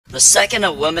The second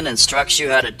a woman instructs you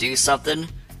how to do something,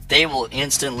 they will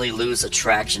instantly lose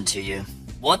attraction to you.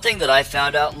 One thing that I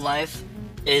found out in life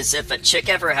is if a chick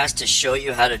ever has to show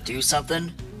you how to do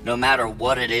something, no matter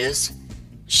what it is,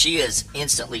 she is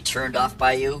instantly turned off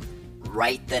by you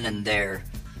right then and there.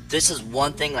 This is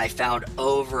one thing I found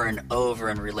over and over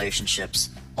in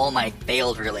relationships. All my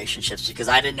failed relationships, because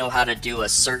I didn't know how to do a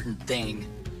certain thing.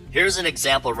 Here's an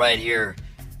example right here.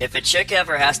 If a chick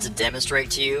ever has to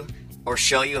demonstrate to you or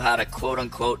show you how to quote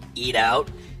unquote eat out,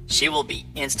 she will be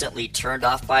instantly turned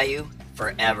off by you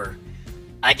forever.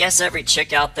 I guess every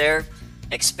chick out there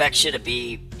expects you to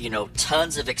be,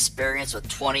 tons of experience with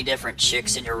 20 different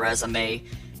chicks in your resume,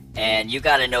 and you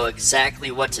got to know exactly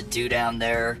what to do down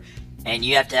there, and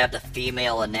you have to have the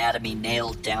female anatomy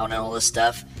nailed down and all this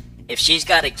stuff. If she's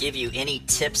got to give you any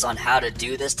tips on how to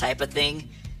do this type of thing,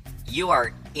 you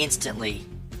are instantly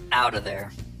out of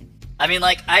there.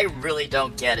 I really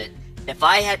don't get it. If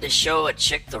I had to show a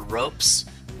chick the ropes,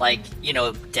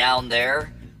 down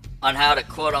there, on how to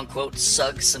quote-unquote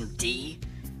sug some D,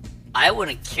 I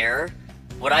wouldn't care.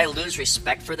 Would I lose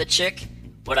respect for the chick?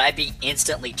 Would I be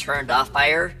instantly turned off by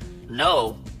her?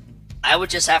 No. I would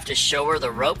just have to show her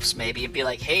the ropes maybe and be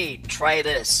like, hey, try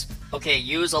this. Okay,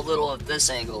 use a little of this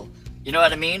angle. You know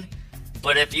what I mean?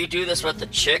 But if you do this with the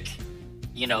chick,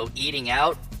 eating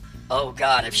out, oh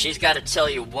god, if she's got to tell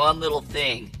you one little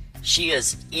thing, she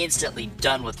is instantly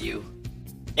done with you.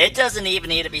 It doesn't even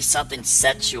need to be something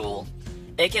sexual.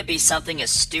 It could be something as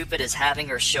stupid as having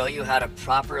her show you how to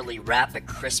properly wrap a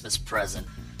Christmas present.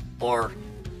 Or,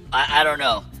 I don't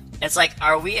know. It's like,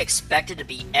 are we expected to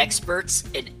be experts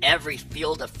in every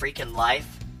field of freaking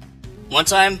life? One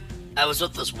time, I was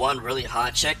with this one really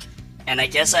hot chick, and I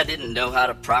guess I didn't know how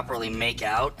to properly make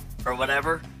out, or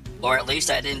whatever. Or at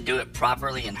least I didn't do it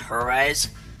properly in her eyes.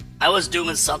 I was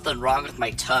doing something wrong with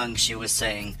my tongue, she was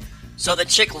saying. So the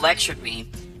chick lectured me,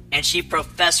 and she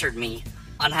professored me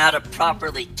on how to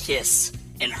properly kiss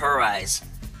in her eyes.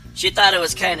 She thought it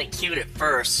was kinda cute at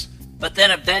first, but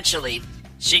then eventually,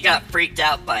 she got freaked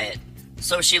out by it.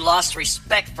 So she lost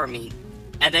respect for me,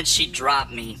 and then she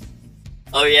dropped me.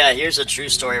 Oh yeah, here's a true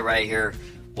story right here.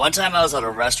 One time I was at a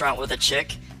restaurant with a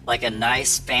chick, like a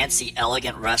nice, fancy,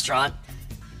 elegant restaurant,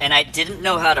 and I didn't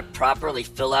know how to properly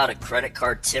fill out a credit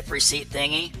card tip receipt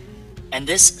thingy, and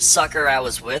this sucker I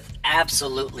was with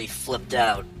absolutely flipped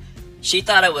out. She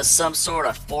thought I was some sort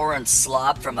of foreign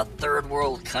slob from a third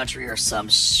world country or some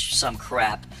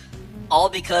crap. All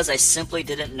because I simply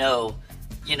didn't know,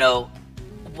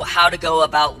 how to go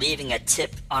about leaving a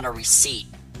tip on a receipt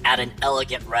at an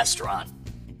elegant restaurant.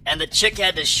 And the chick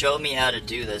had to show me how to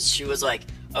do this. She was like,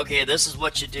 okay, this is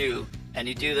what you do, and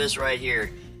you do this right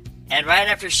here. And right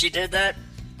after she did that,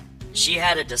 she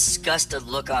had a disgusted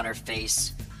look on her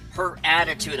face. Her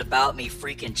attitude about me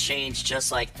freaking changed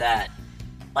just like that.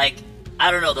 I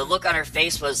don't know, the look on her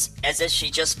face was as if she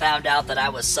just found out that I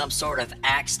was some sort of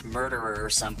axed murderer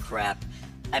or some crap.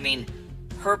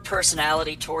 Her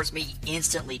personality towards me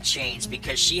instantly changed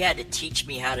because she had to teach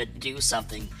me how to do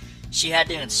something. She had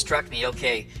to instruct me,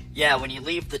 okay, yeah, when you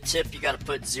leave the tip, you gotta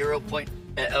put 0 point,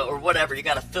 or whatever, you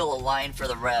gotta fill a line for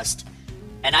the rest.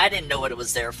 And I didn't know what it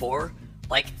was there for.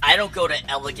 I don't go to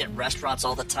elegant restaurants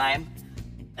all the time.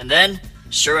 And then,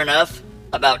 sure enough,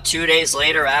 about 2 days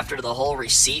later after the whole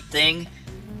receipt thing,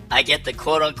 I get the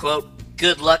quote-unquote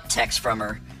good luck text from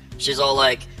her. She's all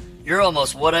like, you're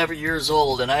almost whatever years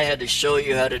old and I had to show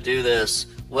you how to do this.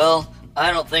 Well,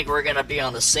 I don't think we're gonna be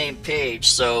on the same page,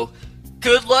 so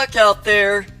good luck out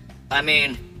there.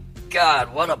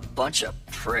 God, what a bunch of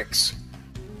pricks.